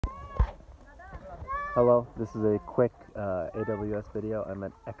Hello, this is a quick AWS video. I'm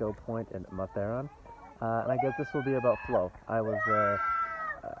at Echo Point in Matharan, and I guess this will be about flow. I was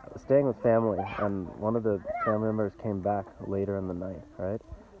staying with family, and one of the family members came back later in the night, right?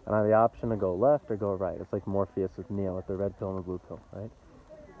 And I had the option to go left or go right. It's like Morpheus with Neo with the red pill and the blue pill, right?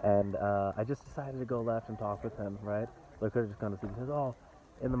 And I just decided to go left and talk with him, right? So I could have just gone to sleep. He says, "Oh,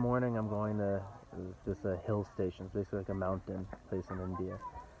 in the morning I'm going to this hill station. It's basically like a mountain place in India.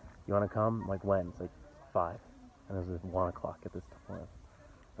 You want to come? Like when?" It's like 5. And it was 1 o'clock at this point.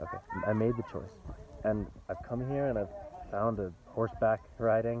 Okay, I made the choice. And I've come here and I've found a horseback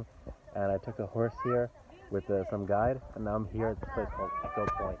riding, and I took a horse here with some guide, and now I'm here at this place called Echo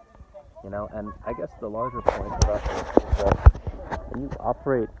Point. And I guess the larger point about this is that when you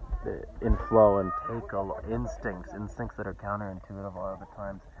operate in flow and take instincts that are counterintuitive a lot of the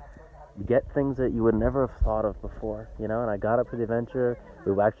times, you get things that you would never have thought of before, and I got up for the adventure.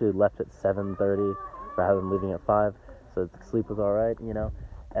 We actually left at 7:30 rather than leaving at 5, so sleep was all right,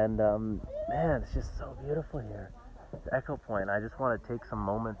 and man, it's just so beautiful here. It's Echo Point. I just want to take some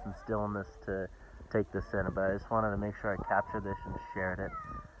moments in stillness to take this in, but I just wanted to make sure I captured this and shared it.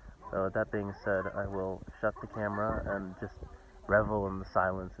 So with that being said, I will shut the camera and just revel in the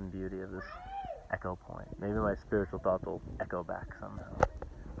silence and beauty of this Echo Point. Maybe my spiritual thoughts will echo back somehow.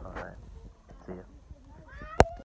 All right. See you.